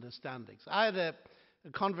misunderstandings. I had a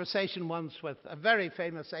conversation once with a very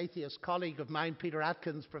famous atheist colleague of mine, Peter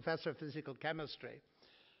Atkins, professor of physical chemistry.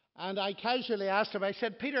 And I casually asked him, I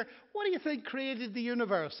said, Peter, what do you think created the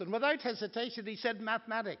universe? And without hesitation, he said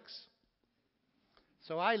mathematics.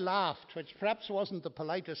 So I laughed, which perhaps wasn't the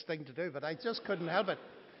politest thing to do, but I just couldn't help it.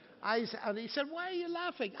 And he said, why are you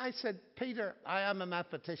laughing? I said, Peter, I am a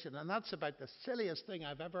mathematician, and that's about the silliest thing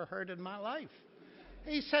I've ever heard in my life.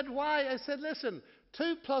 He said, why? I said, listen,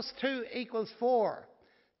 2 plus 2 equals 4.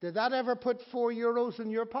 Did that ever put €4 in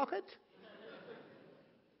your pocket?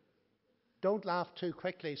 Don't laugh too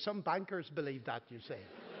quickly. Some bankers believe that, you see.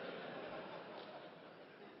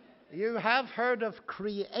 You have heard of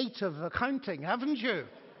creative accounting, haven't you?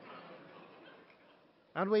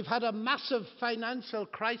 And we've had a massive financial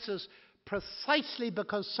crisis precisely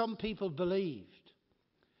because some people believed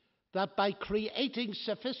that by creating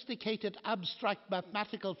sophisticated, abstract,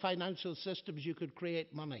 mathematical financial systems, you could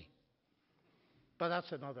create money. But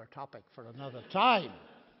that's another topic for another time.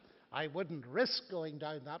 I wouldn't risk going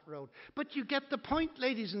down that road. But you get the point,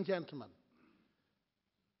 ladies and gentlemen.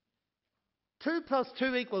 2 plus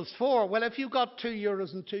 2 equals 4. Well, if you got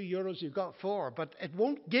 €2 and €2, you got 4. But it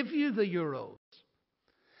won't give you the euros.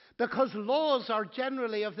 Because laws are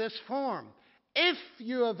generally of this form. If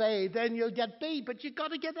you have A, then you'll get B. But you've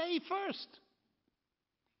got to get A first.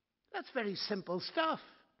 That's very simple stuff.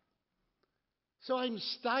 So I'm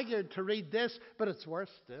staggered to read this, but it's worse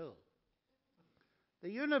still. The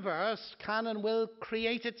universe can and will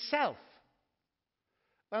create itself.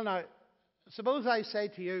 Well, now, suppose I say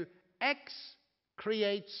to you, X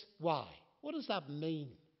creates Y. What does that mean?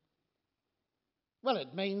 Well,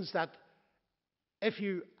 it means that if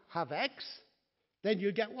you have X, then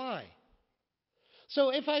you get Y. So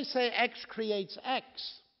if I say X creates X,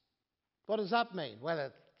 what does that mean? Well,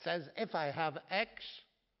 it says if I have X,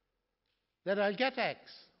 then I'll get X.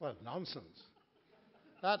 Well, nonsense.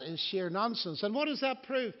 That is sheer nonsense. And what does that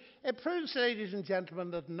prove? It proves, ladies and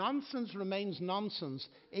gentlemen, that nonsense remains nonsense,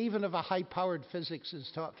 even if a high-powered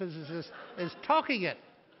physicist is talking it.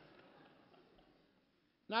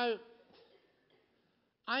 Now,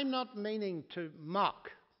 I'm not meaning to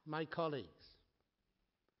mock my colleagues.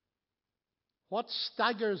 What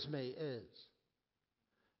staggers me is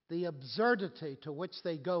the absurdity to which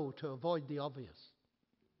they go to avoid the obvious.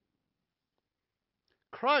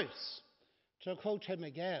 Kraus, to quote him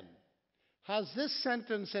again, has this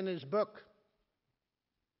sentence in his book: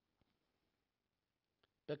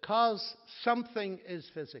 because something is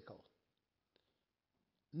physical,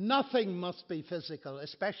 nothing must be physical,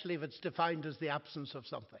 especially if it's defined as the absence of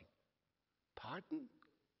something. Pardon?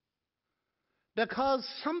 Because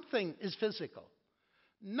something is physical,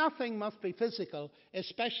 nothing must be physical,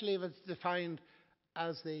 especially if it's defined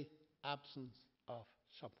as the absence of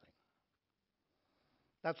something.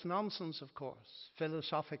 That's nonsense, of course.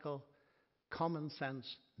 Philosophical, common sense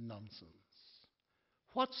nonsense.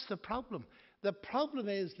 What's the problem? The problem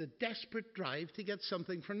is the desperate drive to get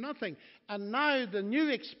something for nothing. And now the new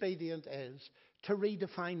expedient is to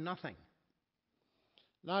redefine nothing.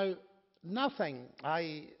 Now, nothing,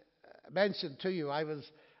 I mentioned to you, I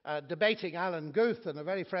was debating Alan Guth in a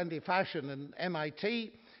very friendly fashion in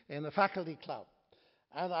MIT in the faculty club.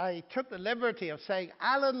 And I took the liberty of saying,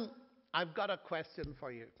 Alan, I've got a question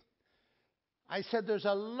for you. I said there's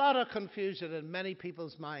a lot of confusion in many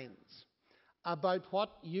people's minds about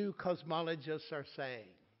what you cosmologists are saying.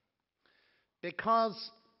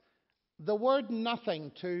 Because the word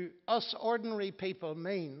nothing to us ordinary people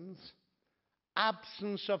means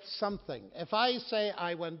absence of something. If I say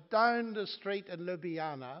I went down the street in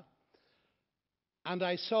Ljubljana and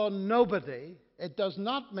I saw nobody, it does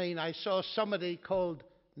not mean I saw somebody called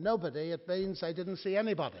nobody. It means I didn't see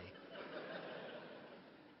anybody.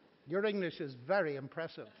 Your English is very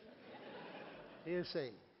impressive. You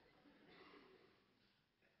see.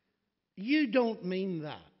 You don't mean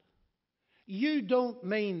that. You don't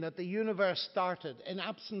mean that the universe started in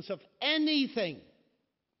absence of anything.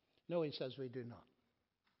 No, he says we do not.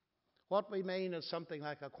 What we mean is something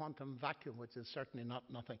like a quantum vacuum, which is certainly not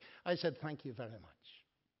nothing. I said, thank you very much.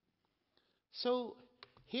 So,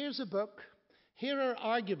 here's a book. Here are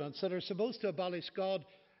arguments that are supposed to abolish God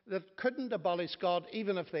that couldn't abolish God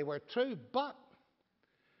even if they were true, but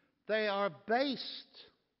they are based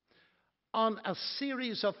on a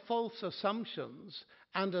series of false assumptions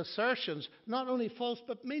and assertions, not only false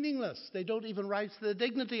but meaningless. They don't even rise to the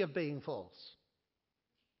dignity of being false.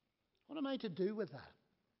 What am I to do with that?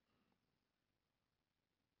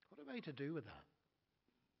 What am I to do with that?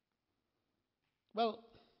 Well,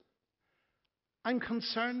 I'm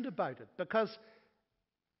concerned about it because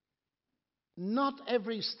not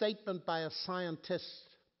every statement by a scientist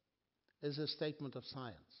is a statement of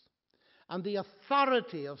science. And the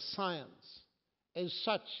authority of science is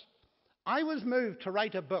such. I was moved to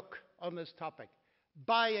write a book on this topic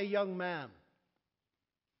by a young man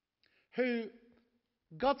who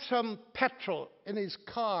got some petrol in his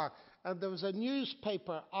car and there was a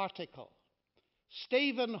newspaper article.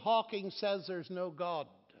 Stephen Hawking says there's no God.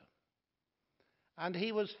 And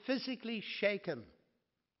he was physically shaken.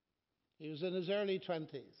 He was in his early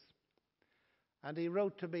 20s. And he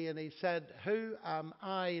wrote to me and he said, "Who am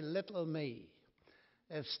I, little me?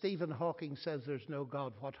 If Stephen Hawking says there's no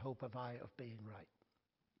God, what hope have I of being right?"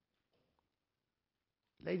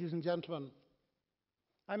 Ladies and gentlemen,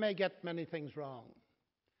 I may get many things wrong,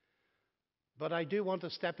 but I do want to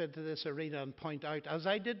step into this arena and point out, as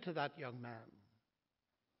I did to that young man,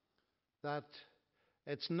 that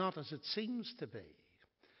it's not as it seems to be.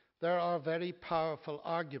 There are very powerful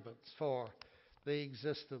arguments for the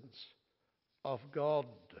existence of God.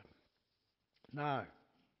 Now,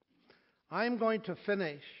 I'm going to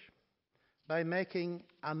finish by making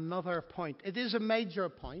another point. It is a major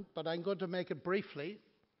point, but I'm going to make it briefly,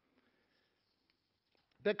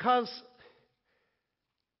 because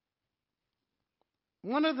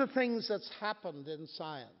one of the things that's happened in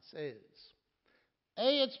science is,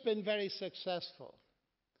 A, it's been very successful,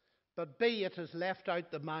 but B, it has left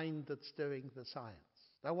out the mind that's doing the science.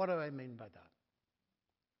 Now, what do I mean by that?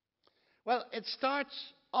 Well, it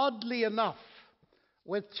starts, oddly enough,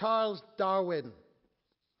 with Charles Darwin,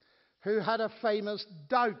 who had a famous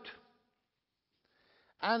doubt.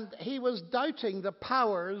 And he was doubting the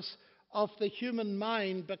powers of the human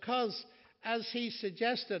mind because, as he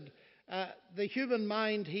suggested, the human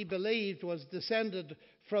mind, he believed, was descended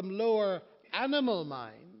from lower animal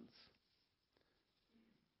minds.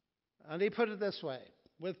 And he put it this way: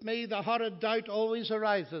 "With me, the horrid doubt always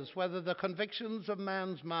arises whether the convictions of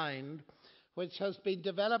man's mind, which has been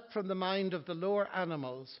developed from the mind of the lower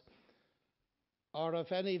animals, are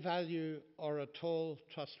of any value or at all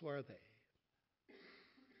trustworthy."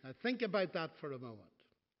 Now think about that for a moment.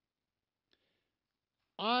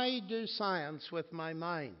 I do science with my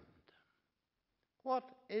mind. What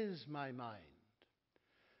is my mind?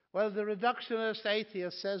 Well, the reductionist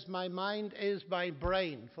atheist says my mind is my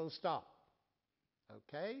brain, full stop.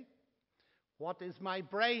 Okay? What is my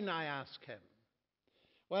brain, I ask him.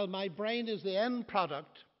 Well, my brain is the end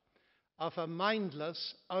product of a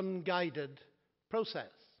mindless, unguided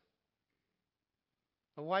process.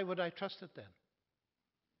 Well, why would I trust it then?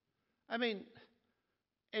 I mean,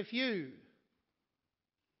 if you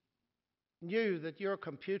knew that your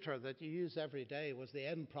computer that you use every day was the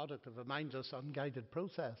end product of a mindless, unguided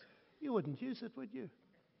process, you wouldn't use it, would you?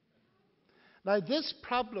 Now, this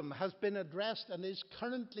problem has been addressed and is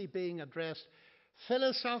currently being addressed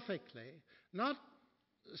philosophically, not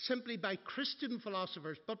simply by Christian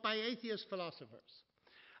philosophers, but by atheist philosophers.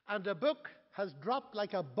 And a book has dropped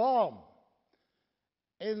like a bomb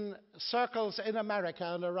in circles in America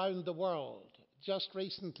and around the world just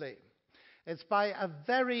recently. It's by a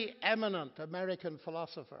very eminent American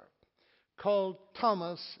philosopher called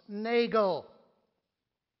Thomas Nagel.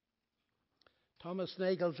 Thomas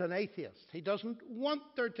Nagel's an atheist. He doesn't want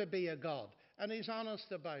there to be a God, and he's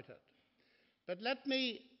honest about it. But let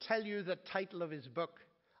me tell you the title of his book.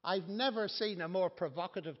 I've never seen a more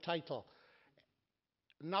provocative title,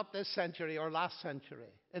 not this century or last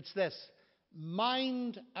century. It's this: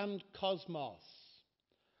 Mind and Cosmos.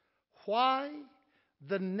 Why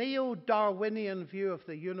the neo-Darwinian view of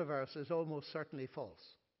the universe is almost certainly false.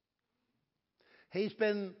 He's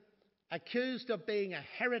been accused of being a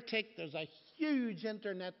heretic. There's a huge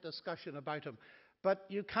internet discussion about him. But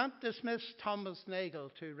you can't dismiss Thomas Nagel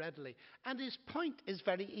too readily. And his point is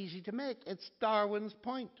very easy to make. It's Darwin's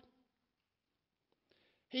point.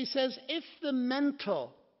 He says, if the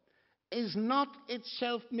mental is not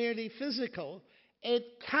itself merely physical, it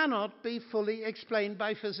cannot be fully explained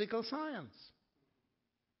by physical science.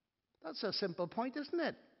 That's a simple point, isn't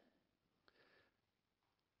it?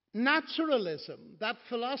 Naturalism, that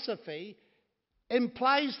philosophy,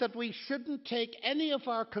 implies that we shouldn't take any of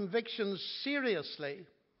our convictions seriously,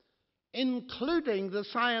 including the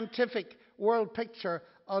scientific world picture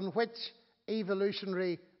on which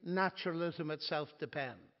evolutionary naturalism itself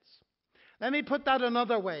depends. Let me put that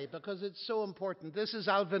another way, because it's so important. This is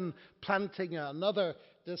Alvin Plantinga, another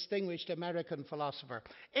distinguished American philosopher.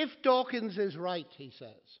 If Dawkins is right, he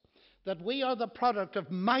says, that we are the product of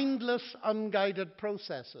mindless, unguided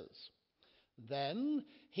processes, then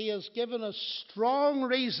he has given us strong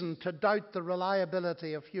reason to doubt the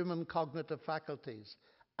reliability of human cognitive faculties,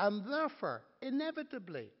 and therefore,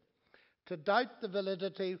 inevitably, to doubt the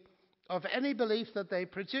validity of any belief that they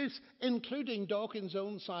produce, including Dawkins'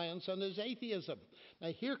 own science and his atheism. Now,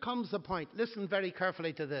 here comes the point. Listen very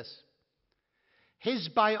carefully to this. His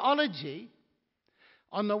biology,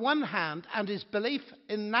 on the one hand, and his belief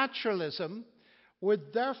in naturalism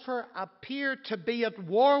would therefore appear to be at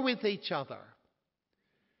war with each other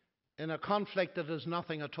in a conflict that has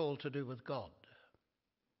nothing at all to do with God.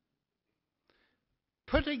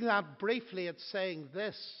 Putting that briefly, it's saying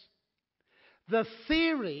this: the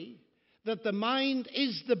theory that the mind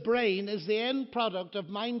is the brain, is the end product of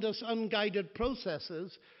mindless, unguided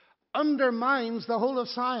processes, undermines the whole of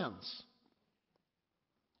science.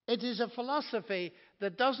 It is a philosophy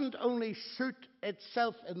that doesn't only shoot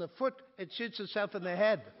itself in the foot, it shoots itself in the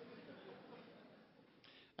head.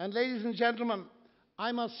 And ladies and gentlemen,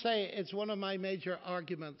 I must say it's one of my major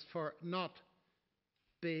arguments for not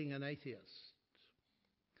being an atheist.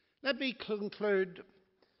 Let me conclude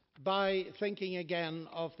by thinking again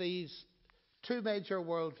of these two major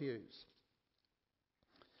worldviews.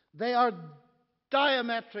 They are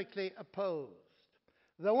diametrically opposed.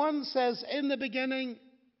 The one says, in the beginning,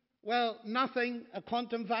 well, nothing, a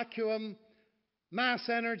quantum vacuum, mass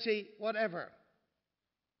energy, whatever.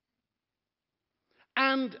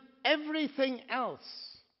 And everything else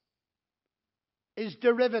is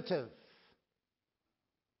derivative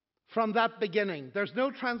from that beginning. There's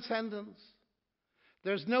no transcendence.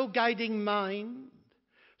 There's no guiding mind.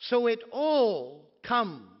 So it all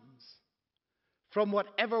comes from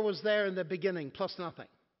whatever was there in the beginning, plus nothing.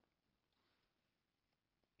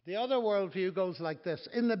 The other worldview goes like this.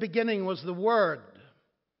 In the beginning was the Word.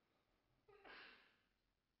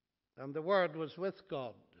 And the Word was with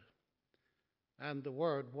God. And the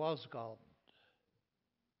Word was God.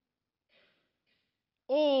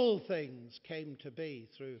 All things came to be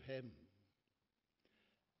through Him.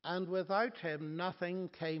 And without Him, nothing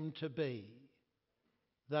came to be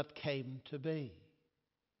that came to be.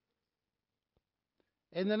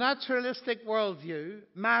 In the naturalistic worldview,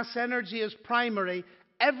 mass energy is primary.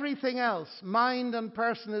 Everything else, mind and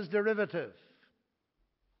person, is derivative.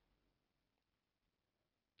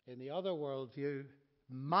 In the other worldview,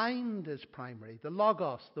 mind is primary. The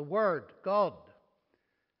Logos, the Word, God.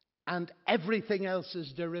 And everything else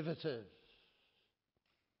is derivative.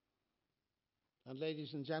 And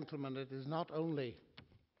ladies and gentlemen, it is not only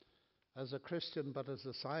as a Christian but as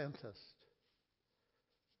a scientist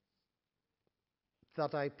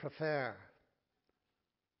that I prefer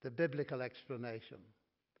the biblical explanation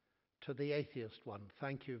to the atheist one.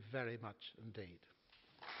 Thank you very much indeed.